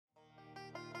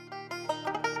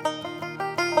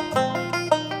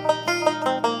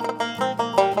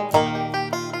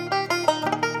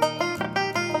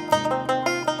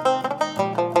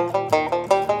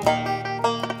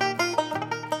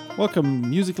Welcome,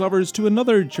 music lovers, to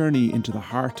another journey into the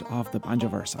heart of the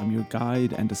Banjoverse. I'm your guide,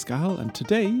 Enda Scahill, and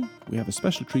today we have a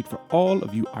special treat for all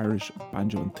of you Irish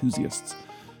banjo enthusiasts.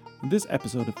 In this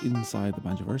episode of Inside the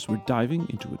Banjoverse, we're diving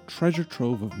into a treasure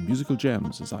trove of musical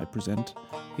gems as I present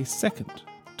a second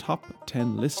top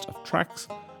 10 list of tracks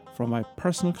from my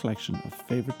personal collection of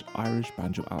favourite Irish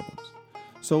banjo albums.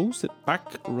 So sit back,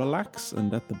 relax,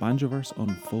 and let the Banjoverse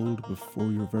unfold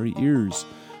before your very ears.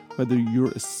 Whether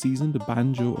you're a seasoned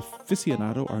banjo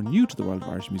aficionado or new to the world of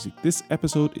Irish music, this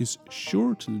episode is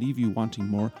sure to leave you wanting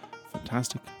more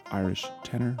fantastic Irish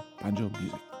tenor banjo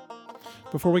music.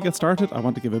 Before we get started, I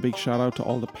want to give a big shout out to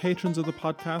all the patrons of the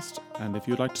podcast, and if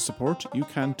you'd like to support, you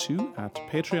can too at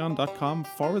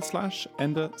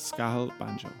patreon.com/Enda Scahill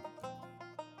Banjo.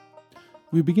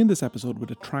 We begin this episode with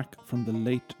a track from the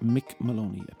late Mick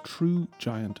Maloney, a true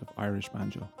giant of Irish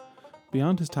banjo.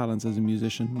 Beyond his talents as a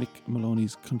musician, Mick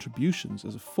Maloney's contributions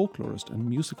as a folklorist and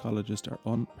musicologist are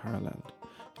unparalleled.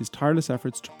 His tireless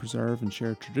efforts to preserve and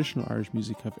share traditional Irish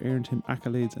music have earned him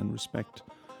accolades and respect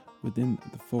within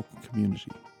the folk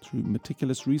community. Through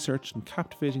meticulous research and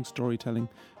captivating storytelling,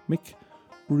 Mick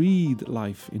breathed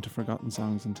life into forgotten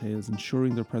songs and tales,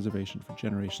 ensuring their preservation for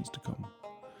generations to come.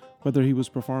 Whether he was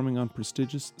performing on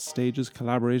prestigious stages,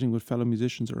 collaborating with fellow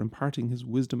musicians, or imparting his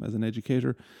wisdom as an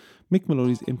educator, Mick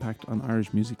Maloney's impact on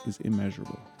Irish music is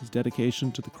immeasurable. His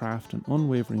dedication to the craft and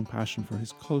unwavering passion for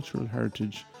his cultural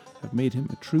heritage have made him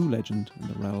a true legend in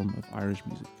the realm of Irish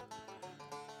music.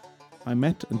 I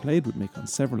met and played with Mick on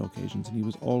several occasions, and he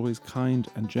was always kind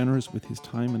and generous with his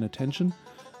time and attention,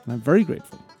 and I'm very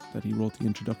grateful that he wrote the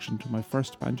introduction to my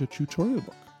first banjo tutorial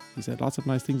book. He said lots of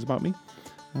nice things about me,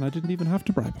 and I didn't even have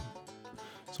to bribe him.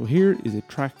 So here is a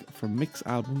track from Mick's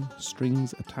album,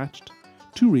 Strings Attached,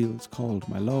 2 reels called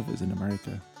My Love Is in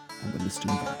America and the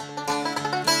Listoon Bar.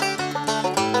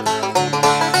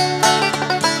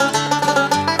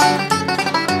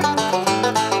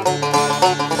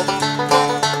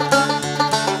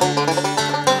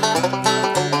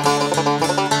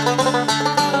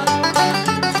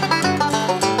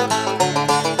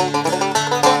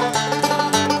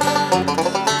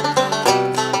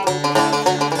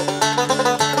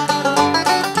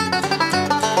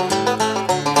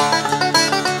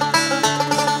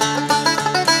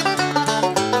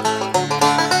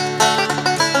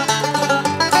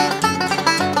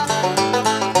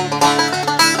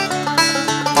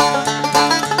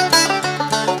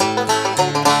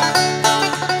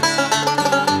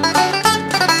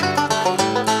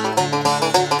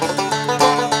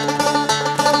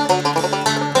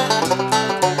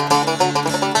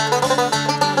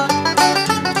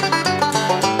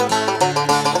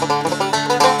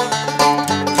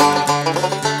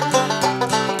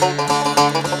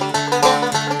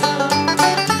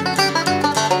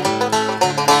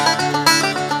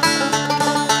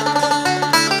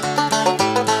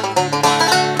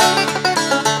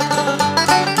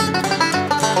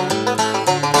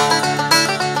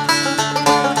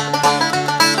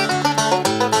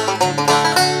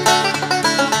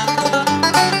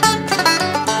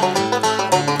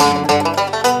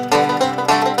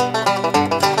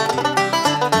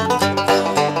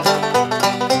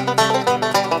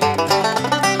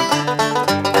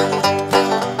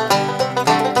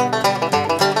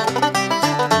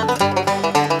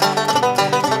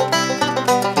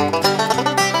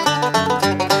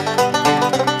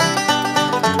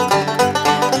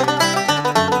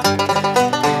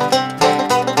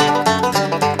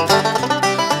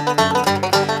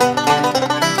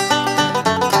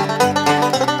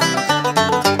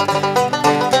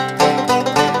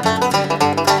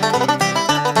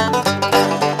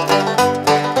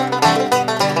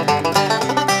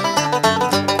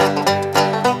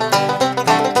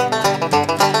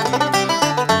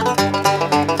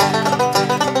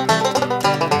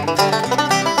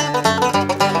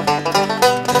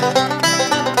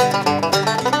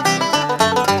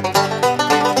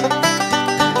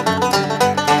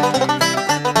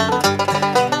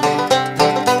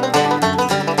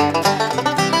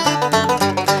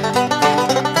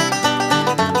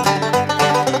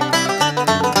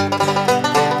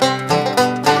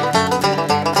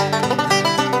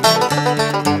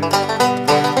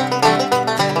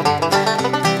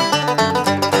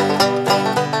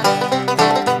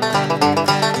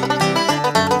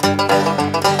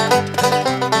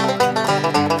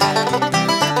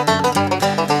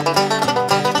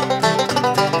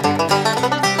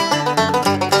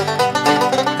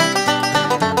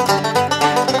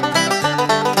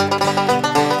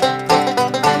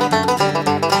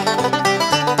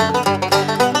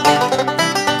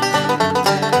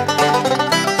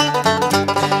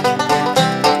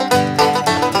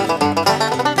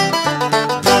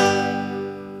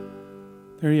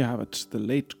 There you have it, the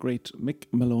late great Mick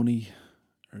Maloney,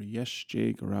 Yesh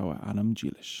J. Garawa Anam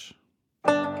Jilish.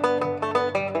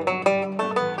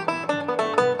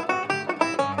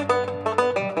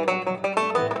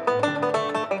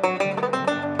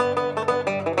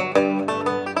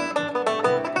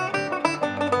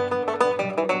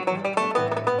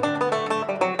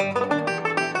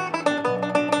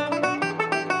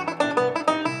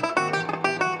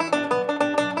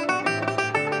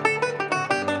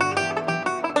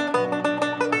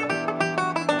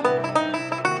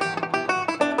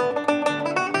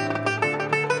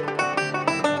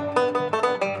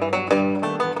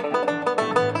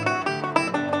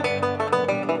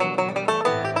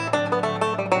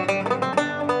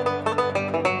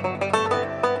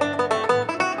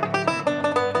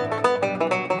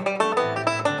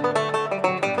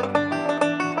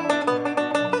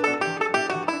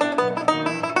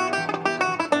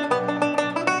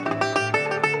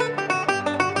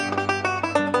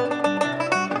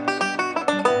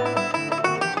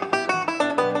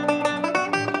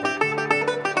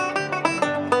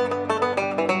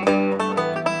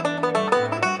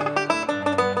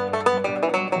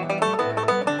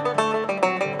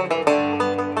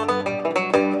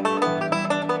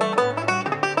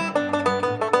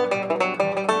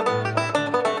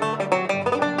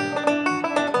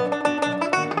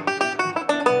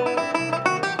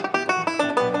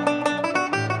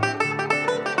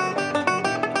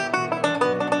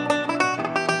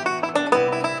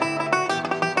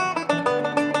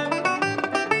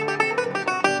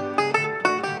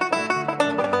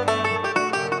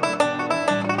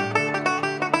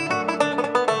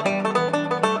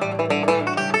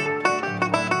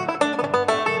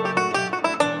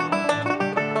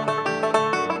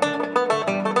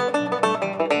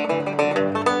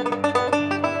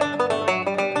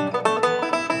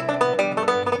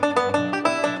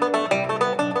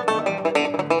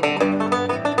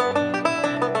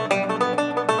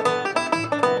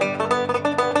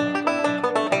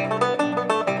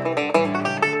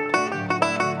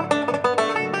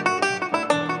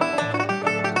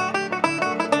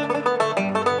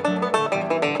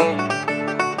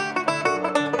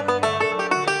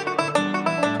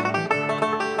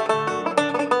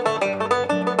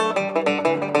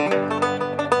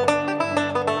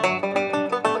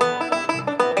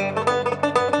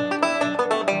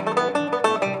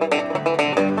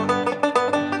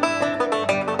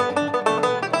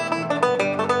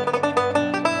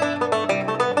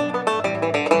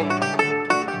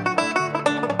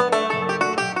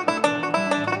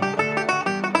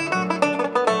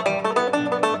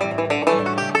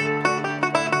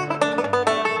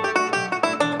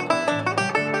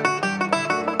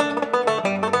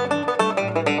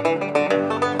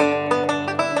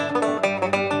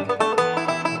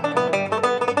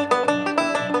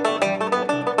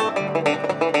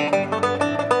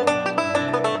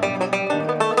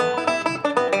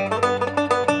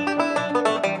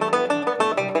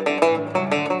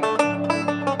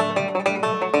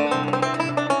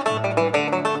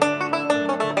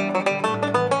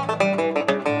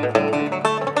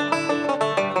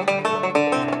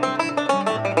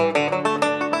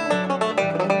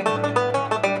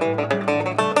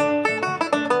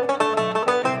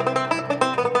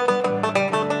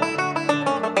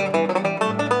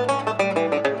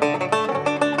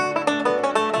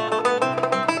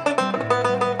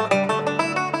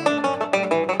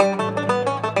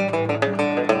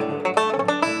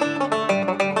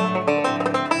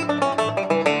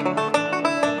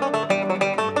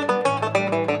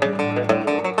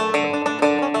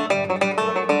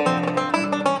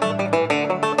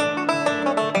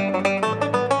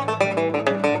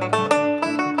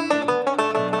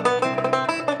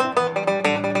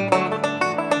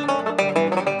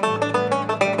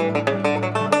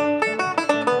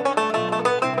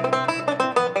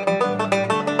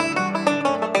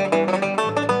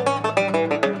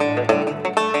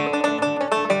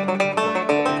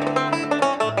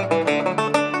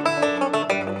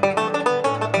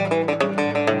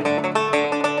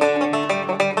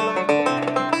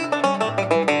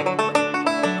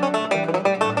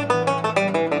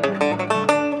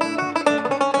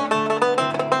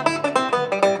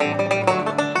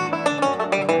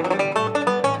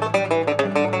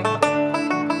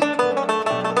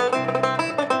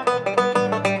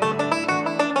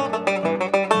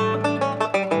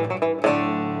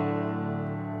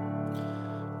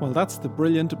 Well, that's the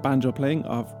brilliant banjo playing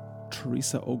of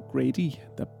Teresa O'Grady,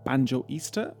 the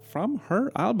Banjoista, from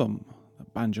her album, the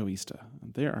Banjoista.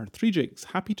 And there are three jigs: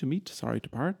 Happy to Meet, Sorry to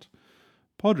Part,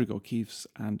 Padraig O'Keefe's,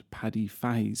 and Paddy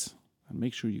Fahey's. And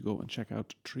make sure you go and check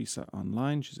out Teresa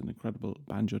online. She's an incredible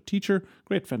banjo teacher,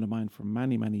 great friend of mine for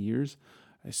many, many years,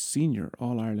 a senior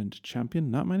All-Ireland champion.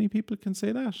 Not many people can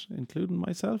say that, including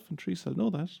myself, and Teresa will know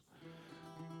that.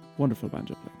 Wonderful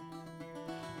banjo playing.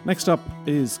 Next up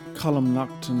is Colm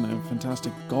Naughton, a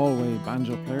fantastic Galway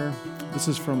banjo player. This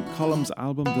is from Colm's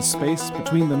album The Space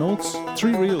Between the Notes.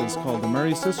 3 reels called The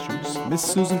Merry Sisters, Miss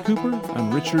Susan Cooper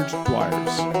and Richard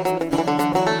Dwyers.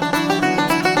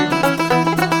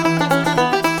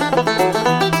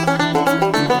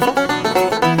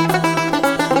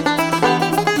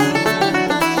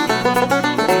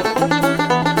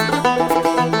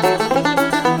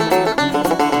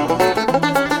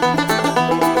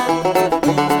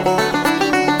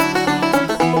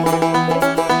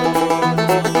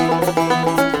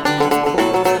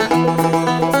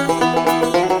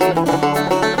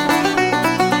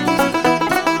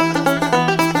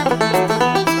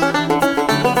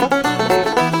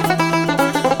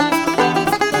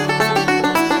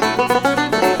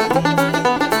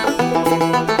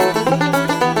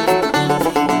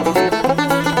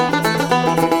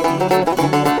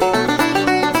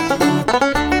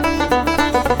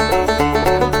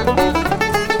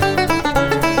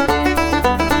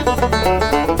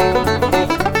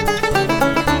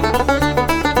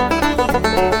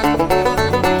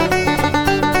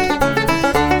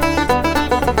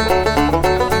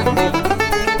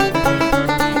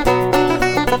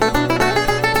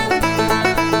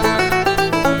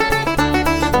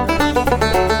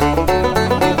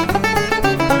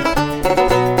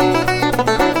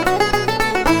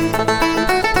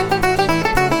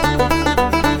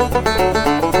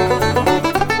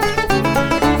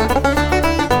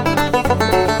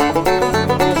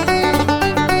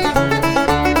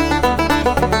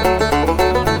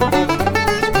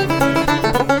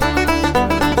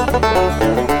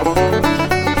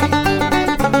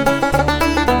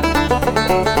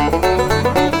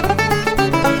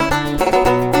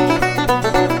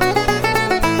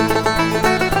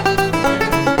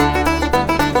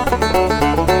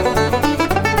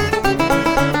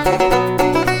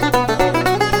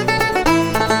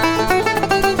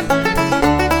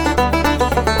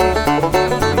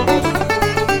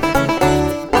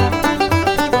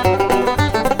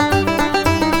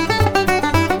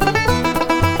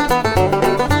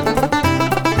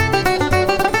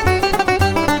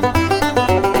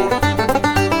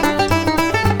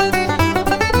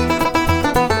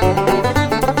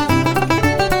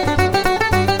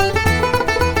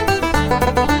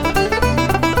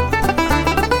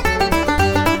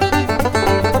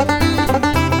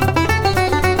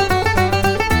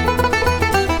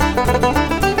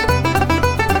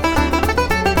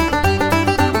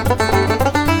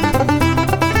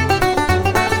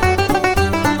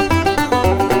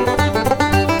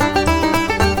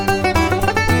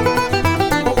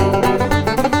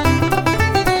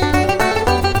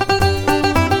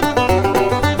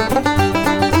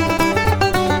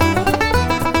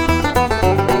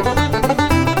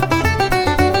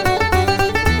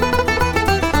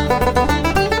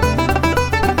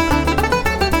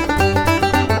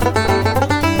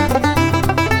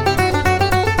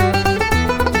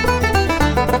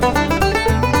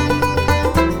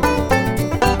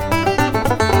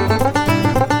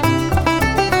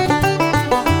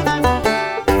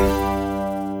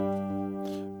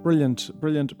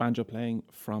 Brilliant banjo playing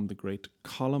from the great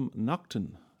Colm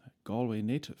Naughton, a Galway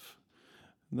native.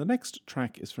 And the next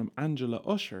track is from Angela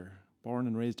Usher, born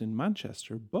and raised in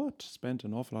Manchester, but spent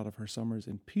an awful lot of her summers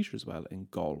in Peterswell in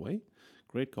Galway.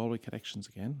 Great Galway connections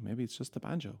again, maybe it's just the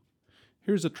banjo.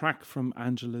 Here's a track from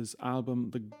Angela's album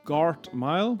The Gort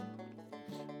Mile,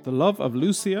 The Love of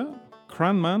Lucia,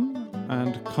 Cranman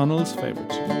and Connell's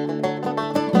Favourite.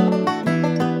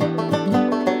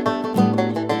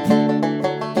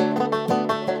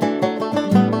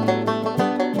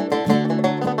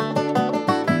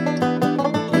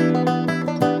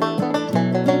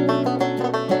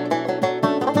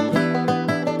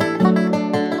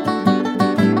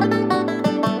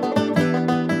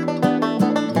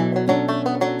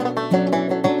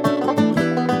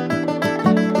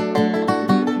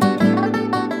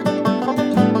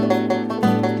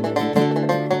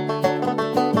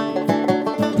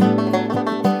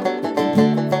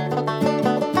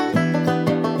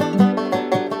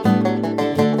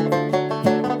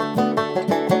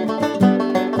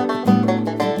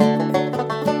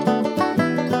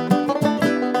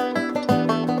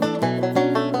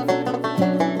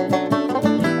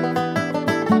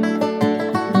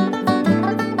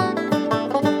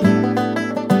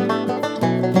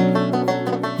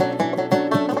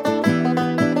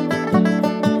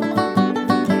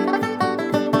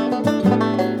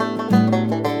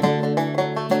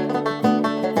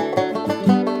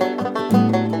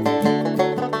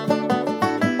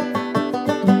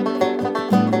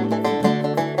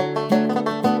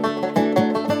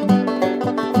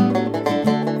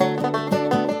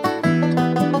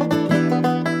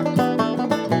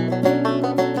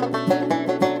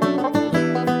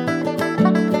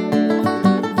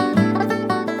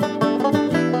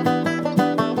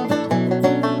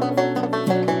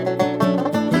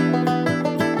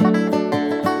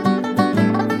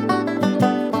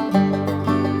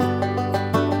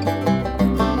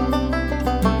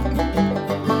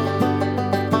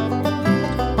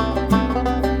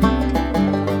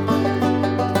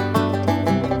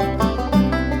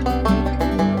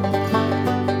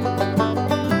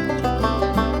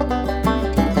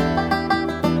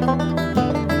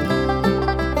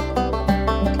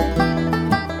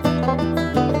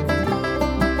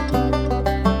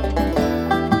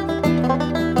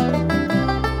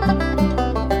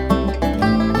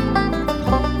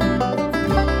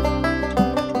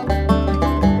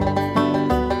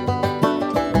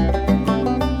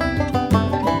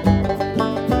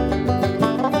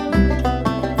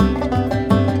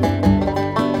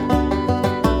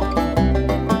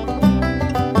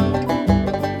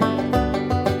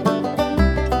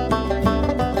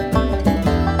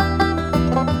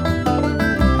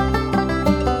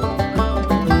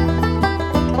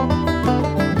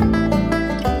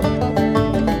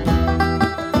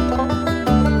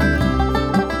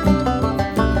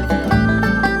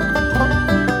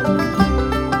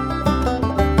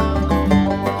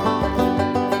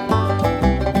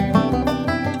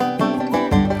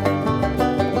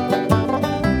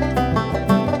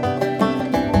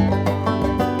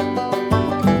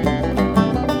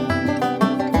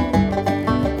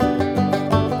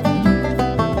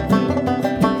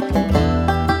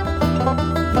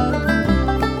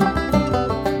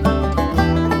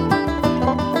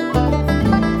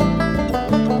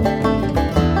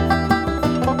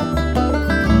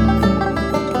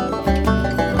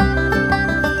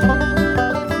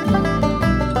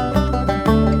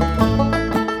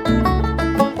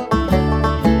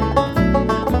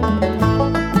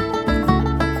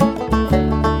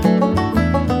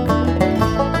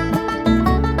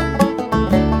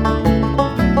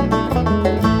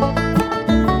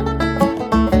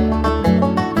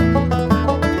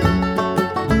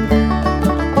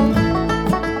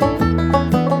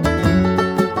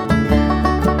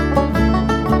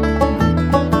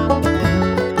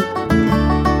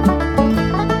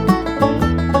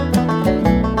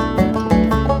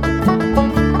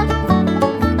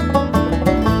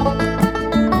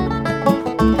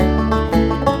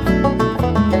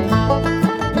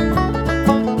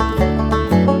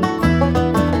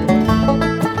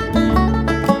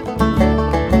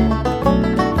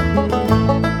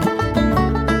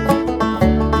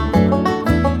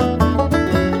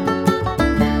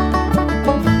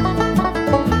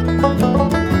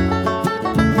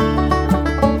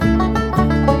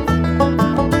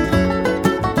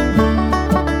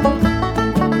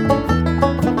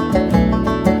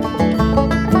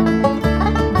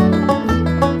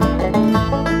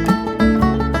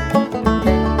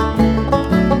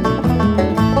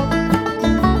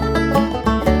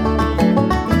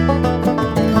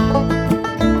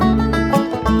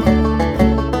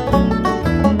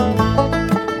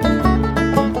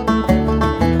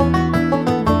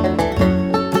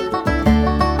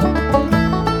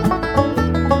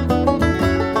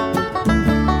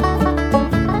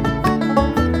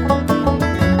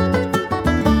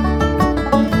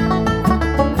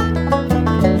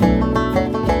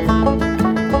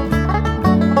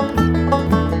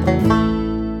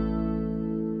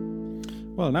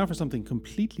 for something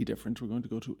completely different, we're going to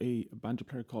go to a banjo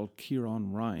player called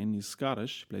Kieran Ryan. He's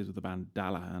Scottish, plays with the band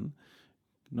Dallahan.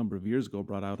 A number of years ago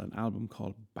brought out an album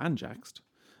called Banjaxed.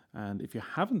 And if you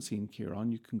haven't seen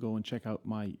Kieran, you can go and check out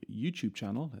my YouTube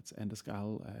channel. That's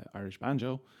Endascal Irish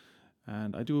Banjo.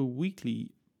 And I do a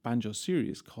weekly banjo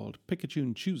series called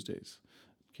Pick-a-Tune Tuesdays.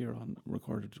 Kieran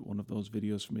recorded one of those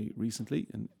videos for me recently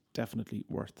and definitely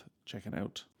worth checking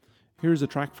out. Here's a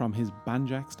track from his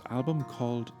Banjaxed album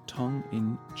called Tongue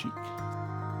in Cheek.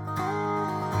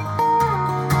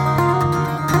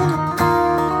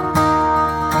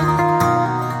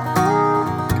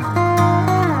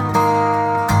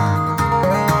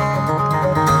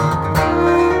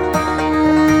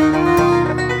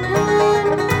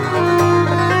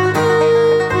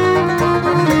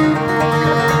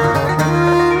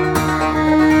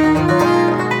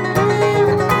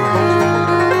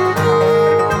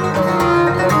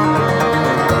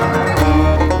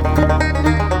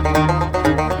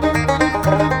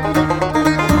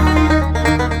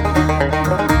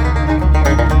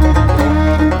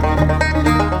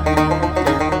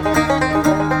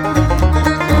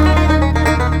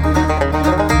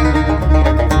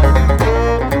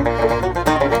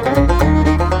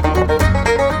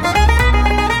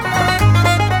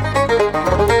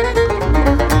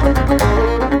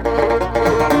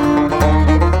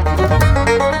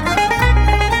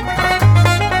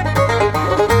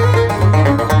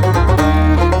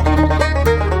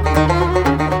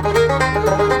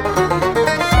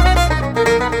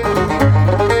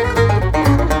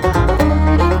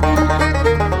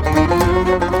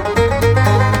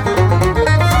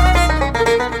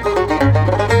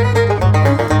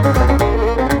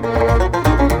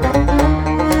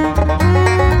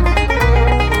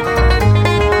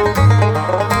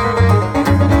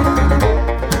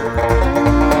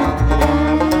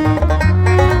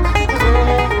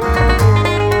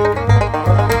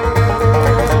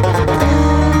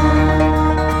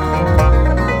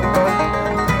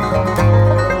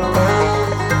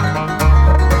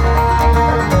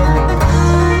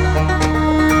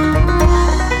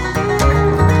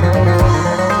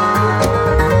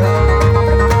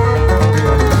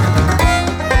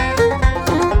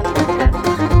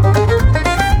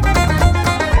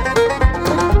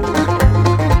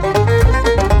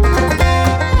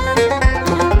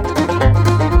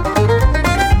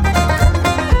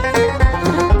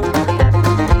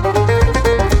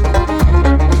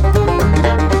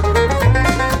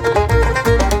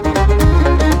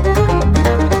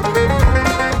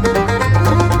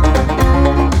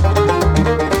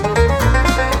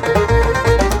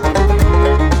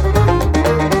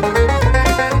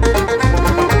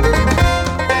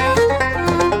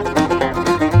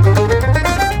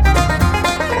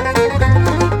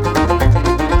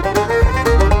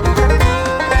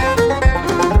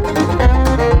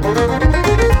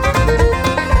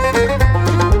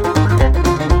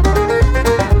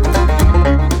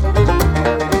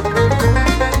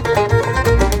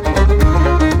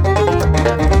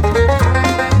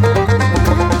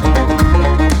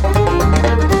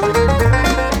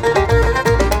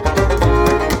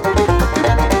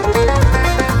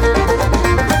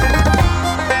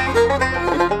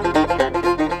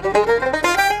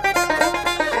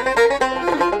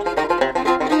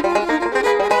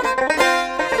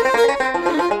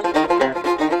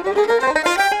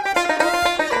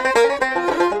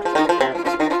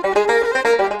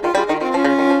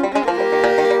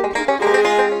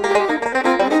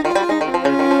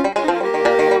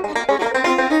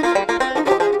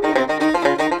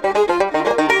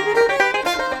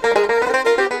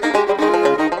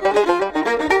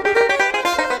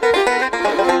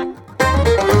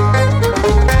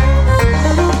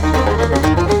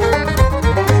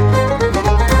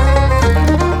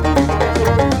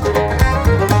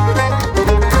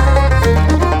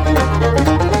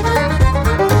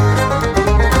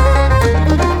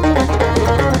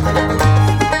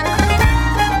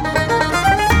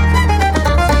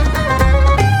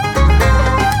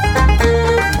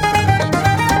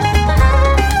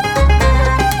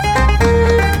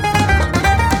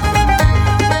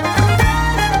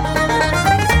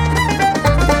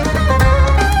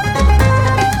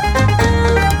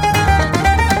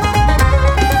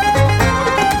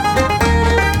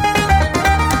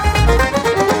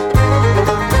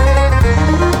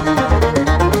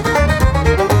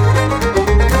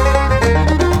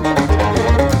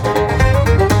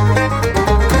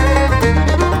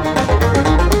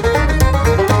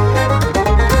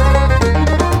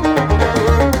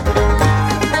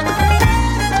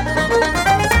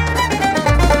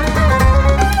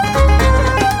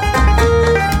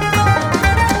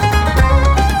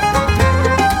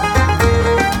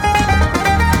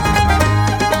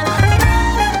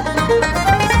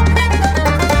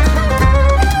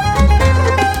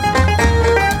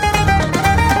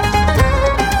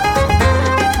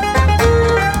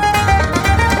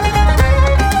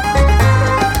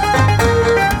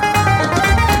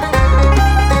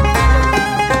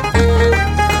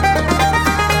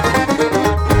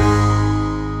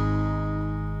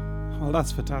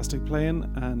 that's fantastic playing,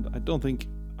 and I don't think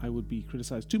I would be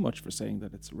criticised too much for saying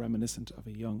that it's reminiscent of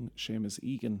a young Seamus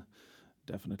Egan.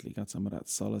 Definitely got some of that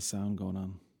Solace sound going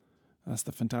on. That's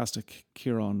the fantastic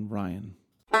Kieran Ryan.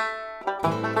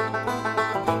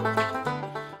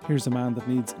 Here's a man that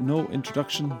needs no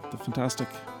introduction, the fantastic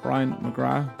Brian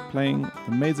McGrath playing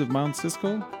The Maids of Mount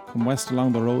Cisco, Come West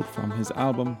Along the Road from his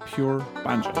album Pure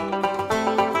Banjo.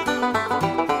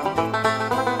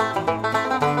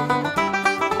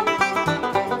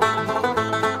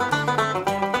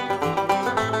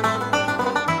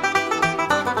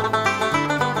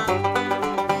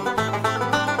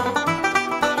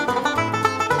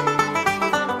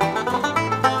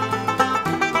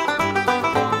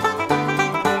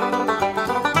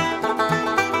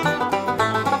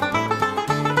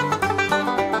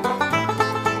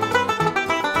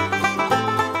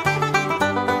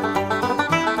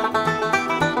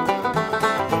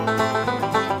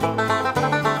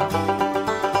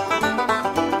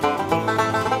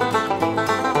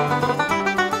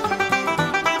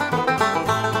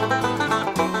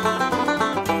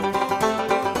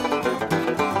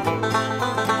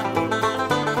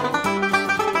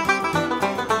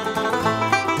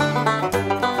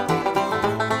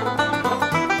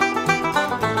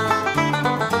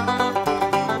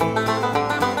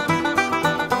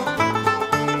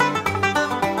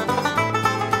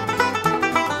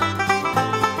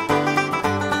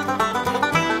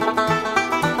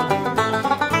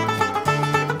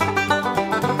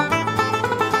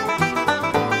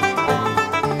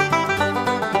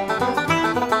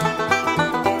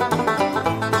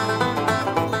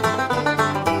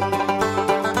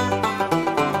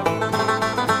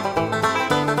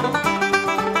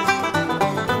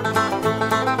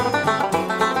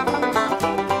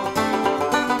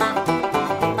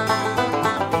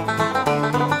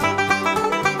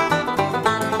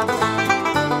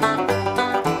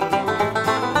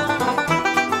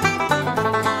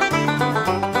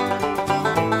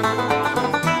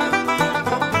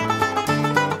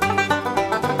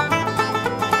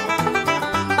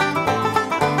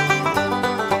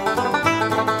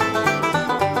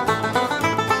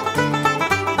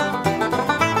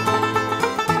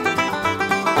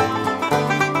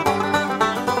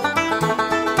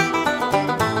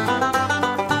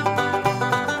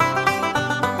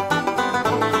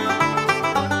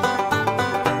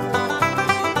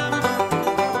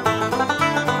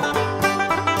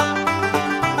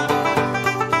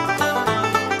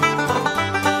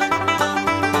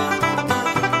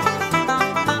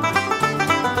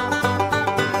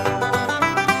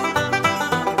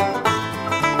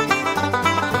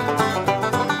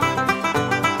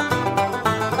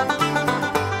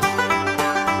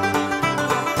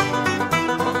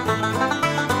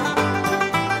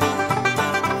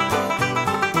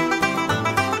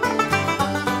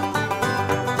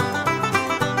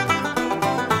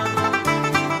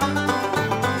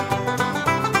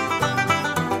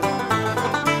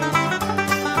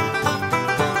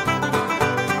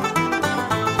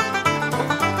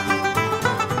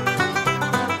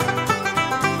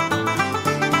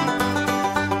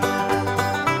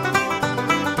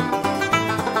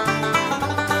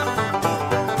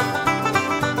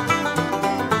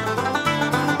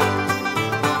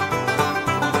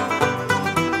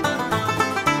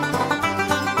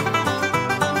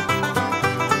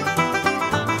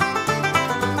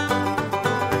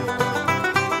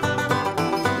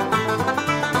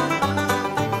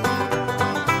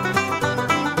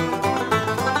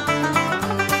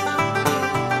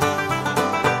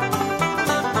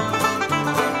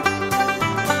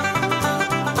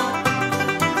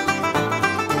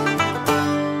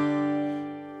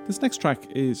 This next track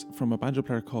is from a banjo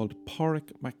player called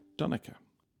Pádraig McDonagh.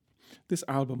 This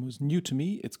album was new to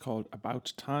me. It's called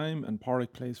About Time, and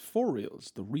Pádraig plays four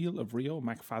reels: the reel of Rio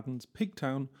McFadden's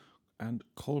Pigtown and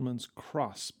Coleman's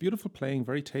Cross. Beautiful playing,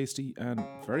 very tasty, and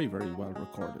very, very well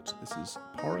recorded. This is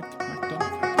Pádraig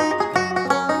McDonagh.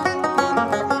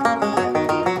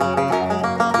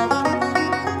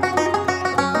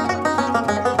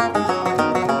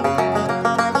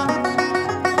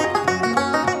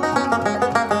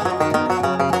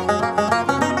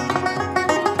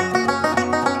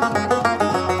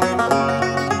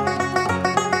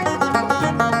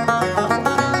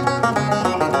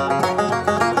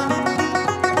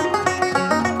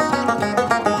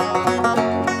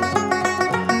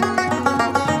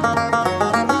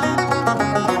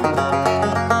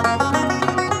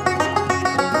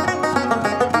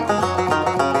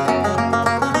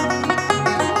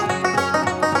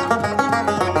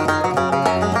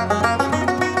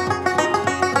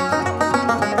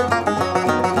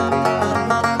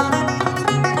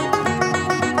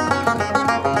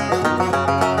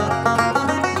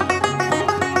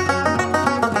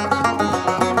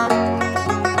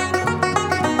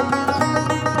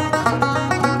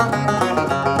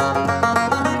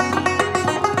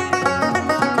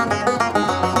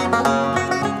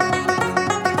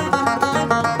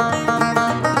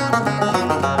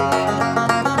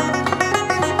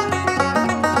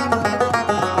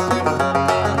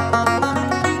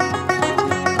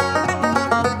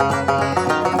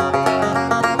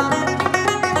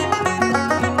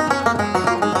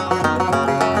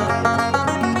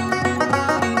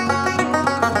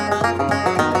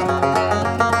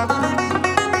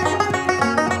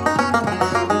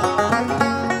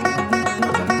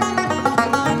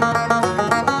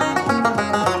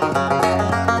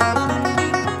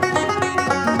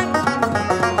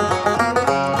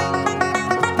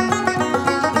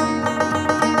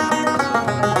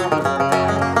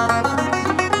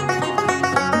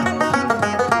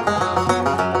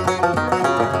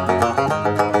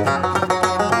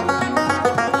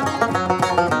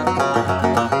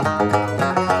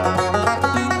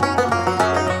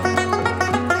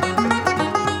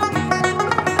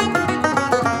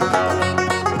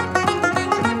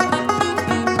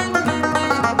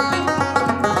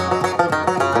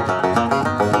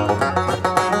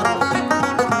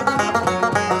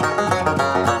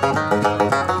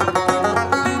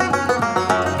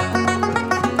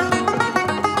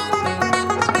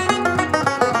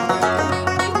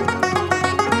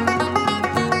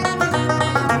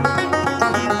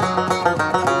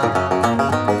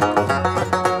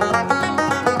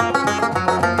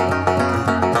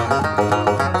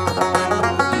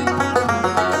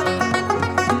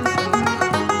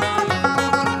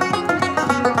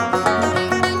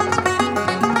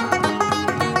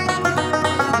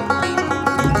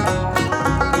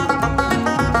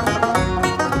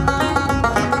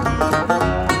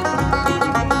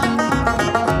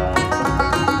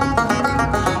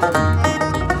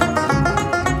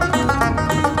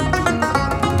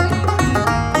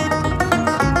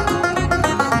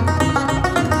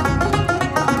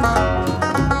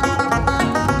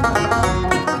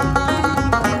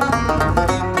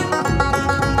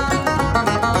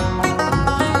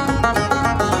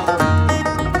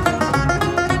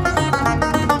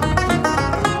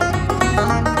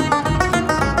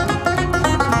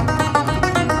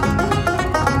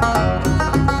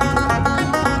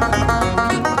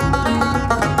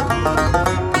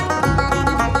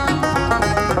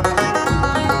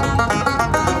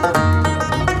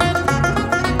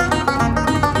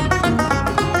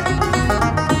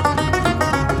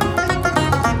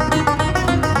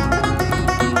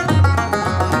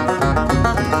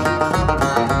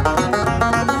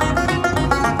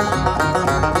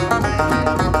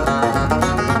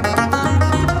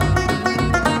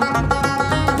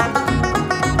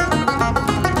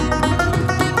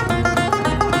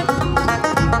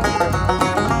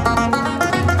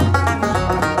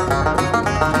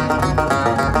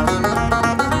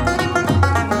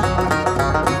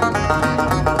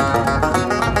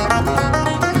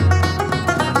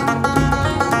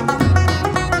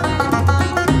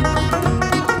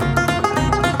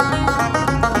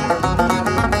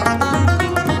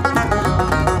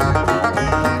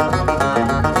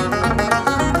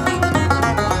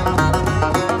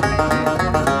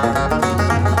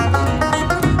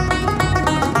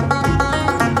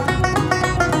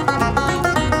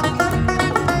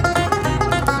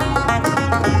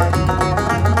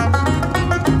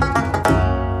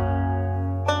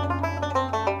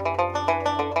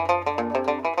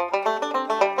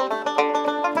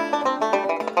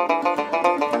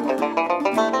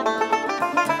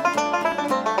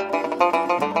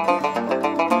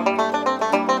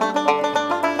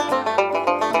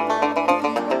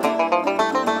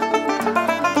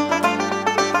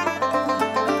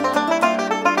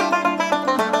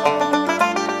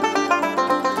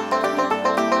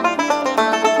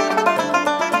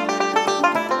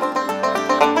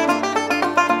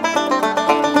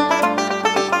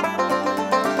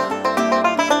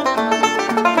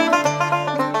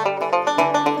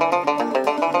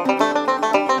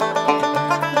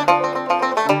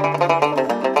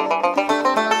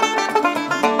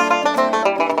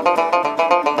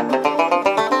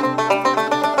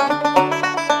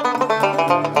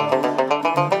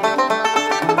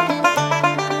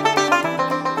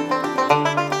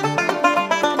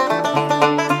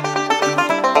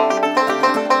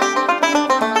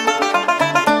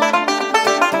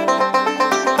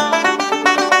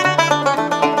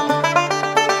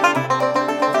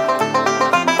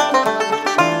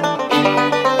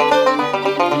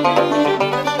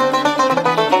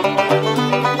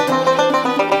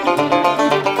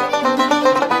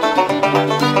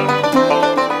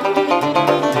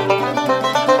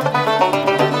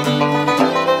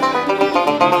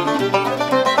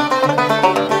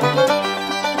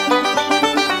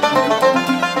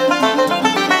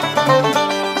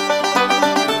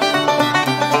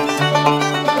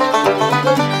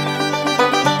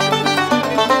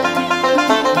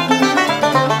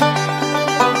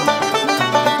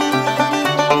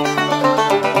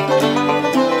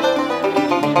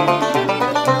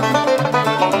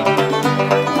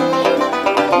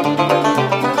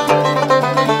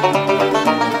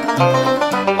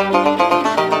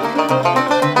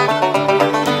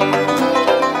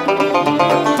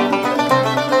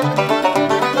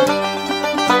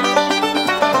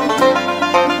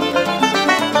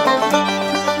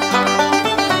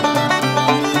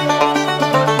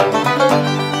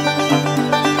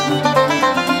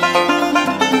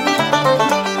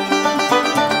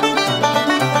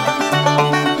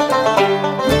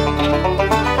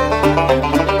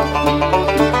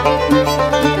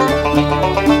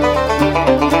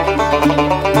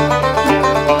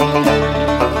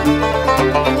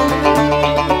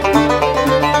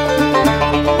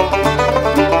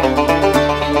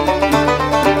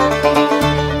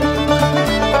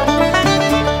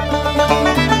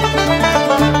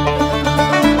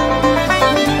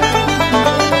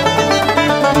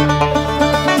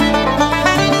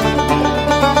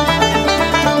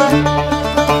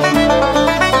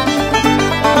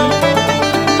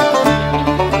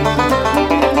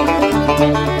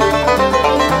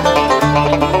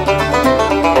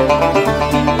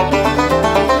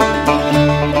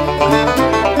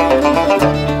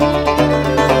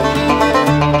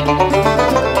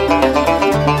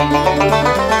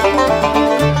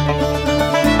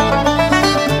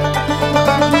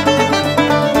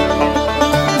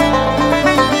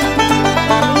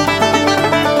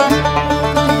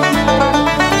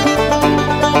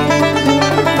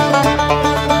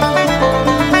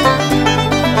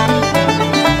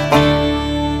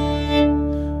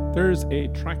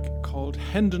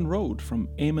 Hendon Road from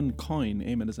Eamon Coyne.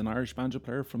 Eamon is an Irish banjo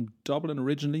player from Dublin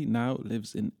originally, now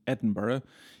lives in Edinburgh.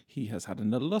 He has had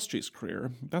an illustrious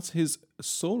career. That's his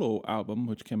solo album,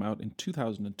 which came out in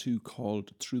 2002,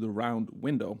 called Through the Round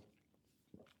Window.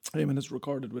 Eamon has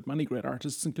recorded with many great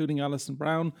artists, including Alison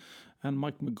Brown and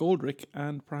Mike McGoldrick,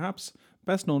 and perhaps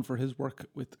best known for his work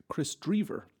with Chris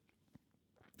Drever.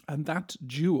 And that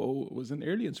duo was an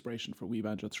early inspiration for Wee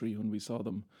Banjo 3 when we saw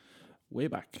them way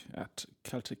back at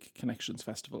Celtic Connections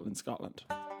Festival in Scotland.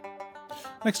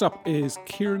 Next up is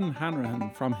Kieran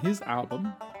Hanrahan. From his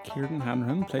album, Kieran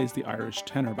Hanrahan plays the Irish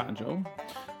tenor banjo.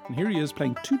 And here he is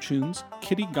playing two tunes,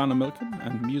 Kitty Gonamilkin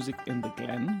and Music in the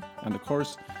Glen. And of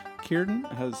course, Kieran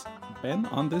has been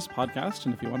on this podcast,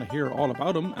 and if you want to hear all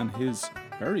about him and his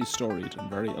very storied and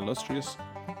very illustrious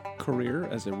career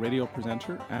as a radio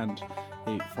presenter and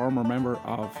a former member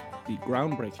of the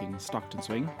groundbreaking Stockton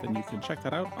Swing, then you can check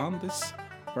that out on this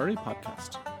very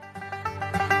podcast.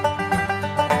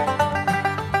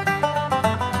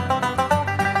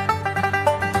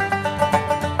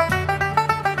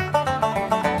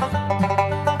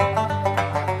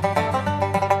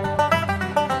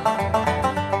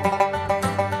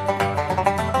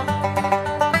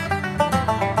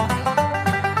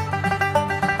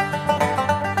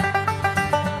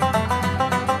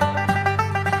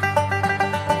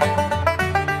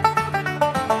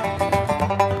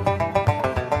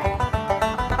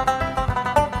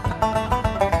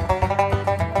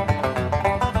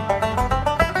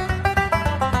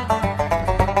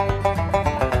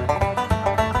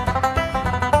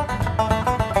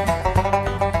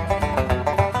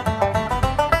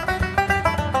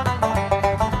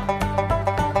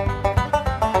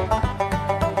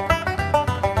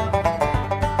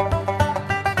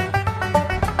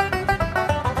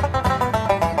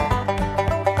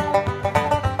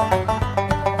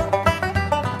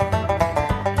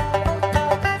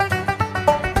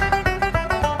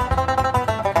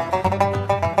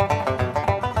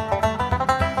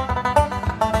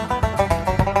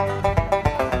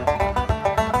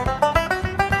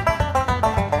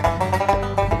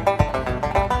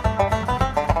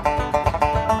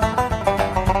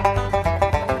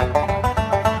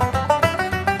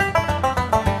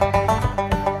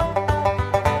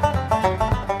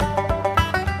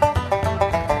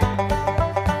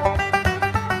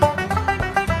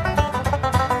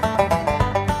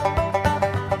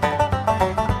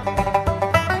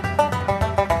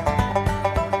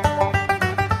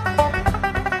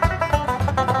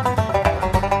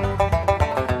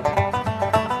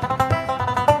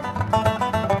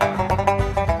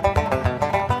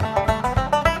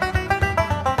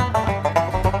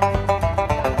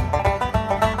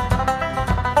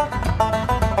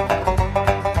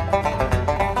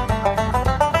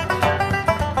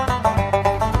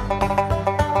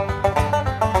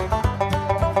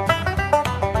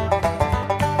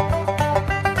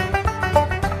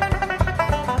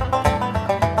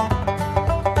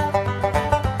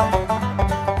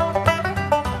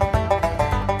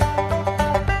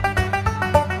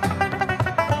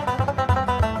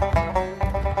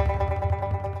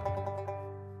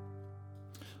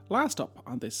 Last up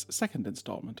on this second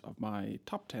installment of my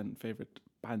top 10 favourite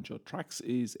banjo tracks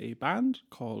is a band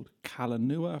called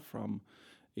Kalanua from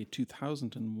a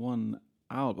 2001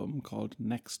 album called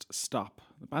Next Stop.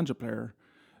 The banjo player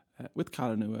with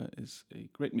Kalanua is a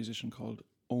great musician called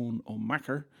Owen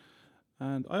O'Macker,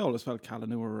 and I always felt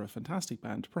Kalanua were a fantastic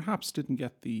band, perhaps didn't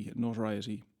get the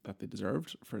notoriety that they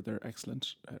deserved for their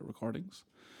excellent recordings.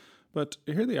 But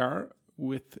here they are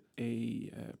with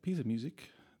a piece of music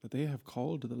that they have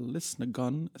called the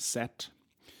Lisnagun Set.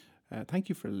 Thank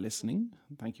you for listening.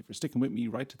 Thank you for sticking with me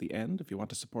right to the end. If you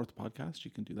want to support the podcast, you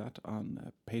can do that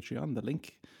on Patreon. The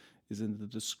link is in the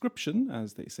description,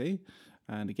 as they say.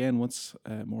 And again, once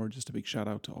more, just a big shout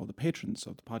out to all the patrons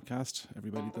of the podcast,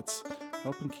 everybody that's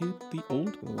helping keep the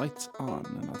old lights on.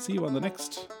 And I'll see you on the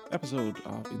next episode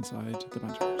of Inside the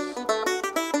Banjoverse.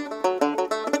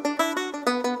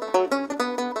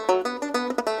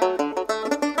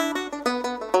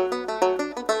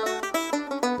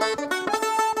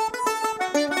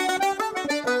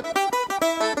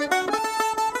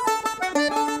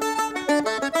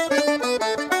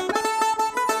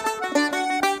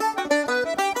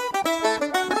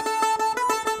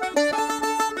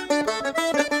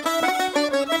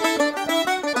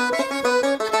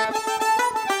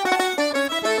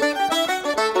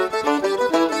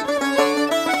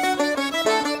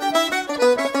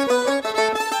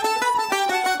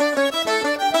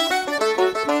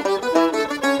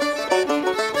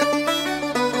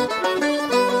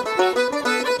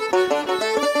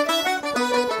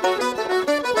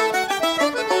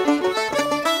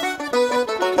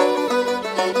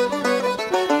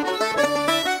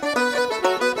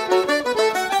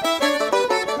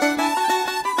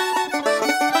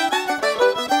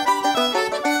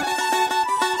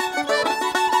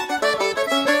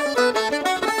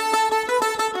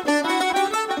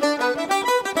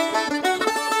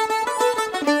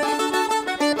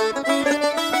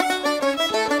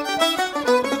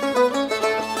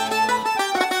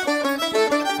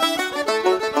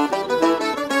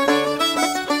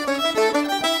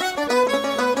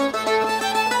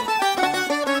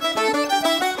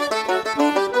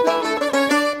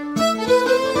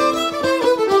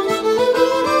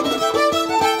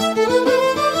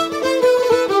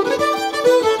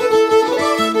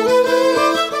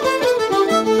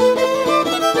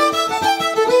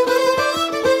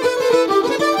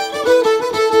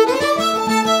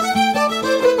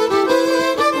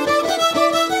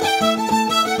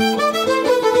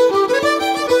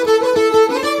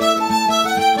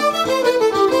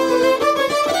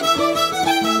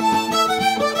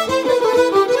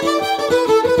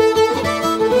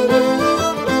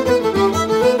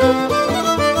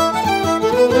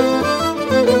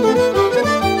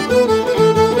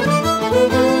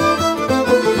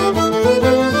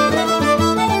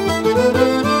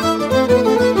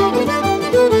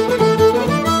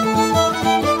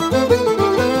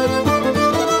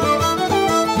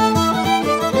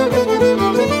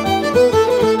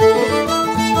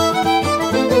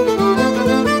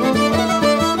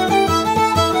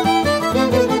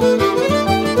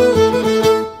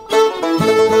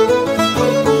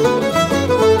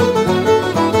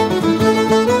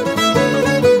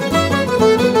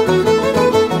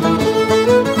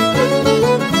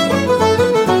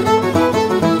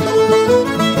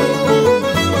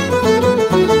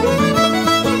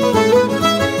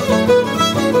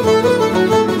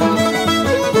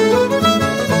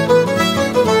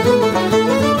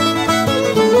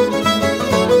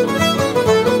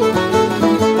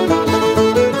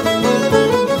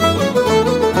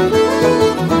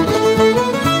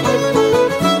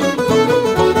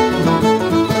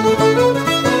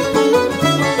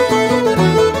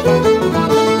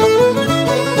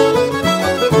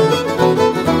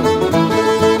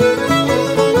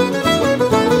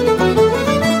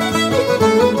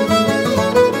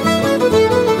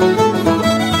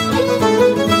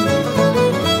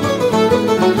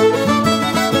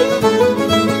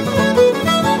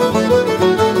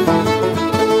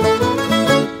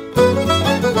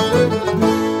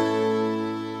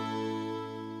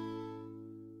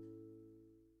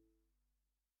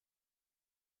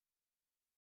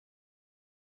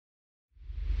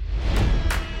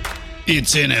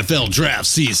 It's NFL draft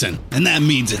season, and that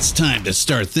means it's time to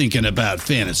start thinking about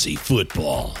fantasy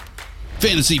football.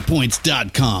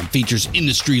 FantasyPoints.com features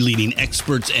industry-leading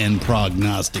experts and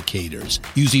prognosticators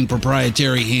using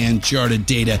proprietary hand-charted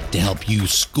data to help you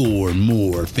score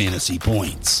more fantasy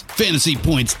points.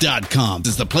 FantasyPoints.com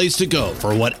is the place to go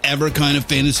for whatever kind of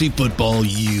fantasy football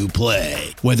you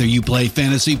play. Whether you play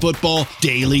fantasy football,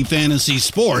 daily fantasy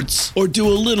sports, or do a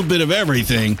little bit of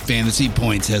everything, Fantasy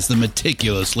Points has the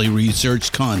meticulously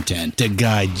researched content to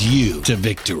guide you to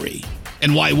victory.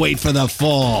 And why wait for the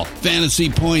fall? Fantasy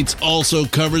Points also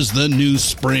covers the new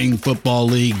spring football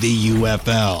league, the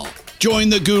UFL. Join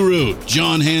the guru,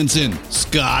 John Hansen,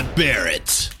 Scott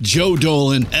Barrett, Joe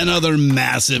Dolan, and other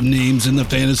massive names in the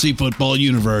fantasy football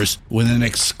universe with an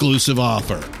exclusive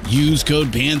offer. Use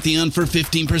code Pantheon for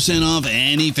 15% off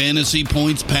any Fantasy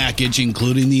Points package,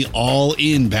 including the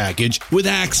all-in package, with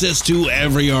access to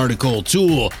every article,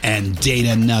 tool, and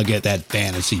data nugget that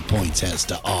Fantasy Points has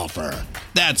to offer.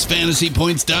 That's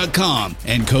FantasyPoints.com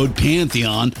and code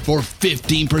Pantheon for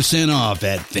 15% off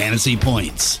at Fantasy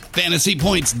Points.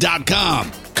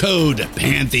 FantasyPoints.com, code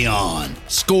Pantheon.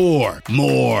 Score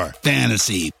more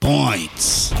fantasy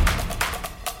points.